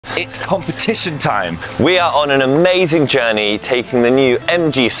It's competition time. We are on an amazing journey taking the new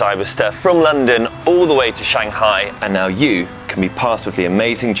MG Cyberster from London all the way to Shanghai, And now you can be part of the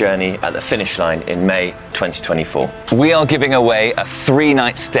amazing journey at the finish line in May 2024. We are giving away a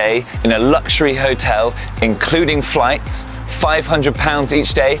 3-night stay in a luxury hotel, including flights, £500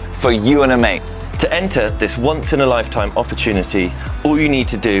 each day for you and a mate. To enter this once-in-a-lifetime opportunity, all you need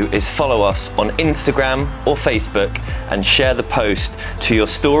to do is follow us on Instagram or Facebook and share the post to your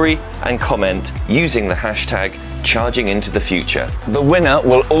story and comment using the hashtag #ChargingIntoTheFuture. The winner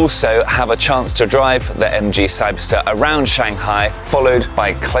will also have a chance to drive the MG Cyberster around Shanghai, followed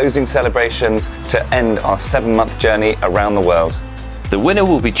by closing celebrations to end our 7-month journey around the world. The winner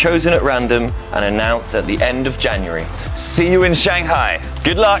will be chosen at random and announced at the end of January. See you in Shanghai.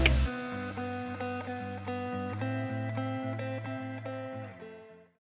 Good luck!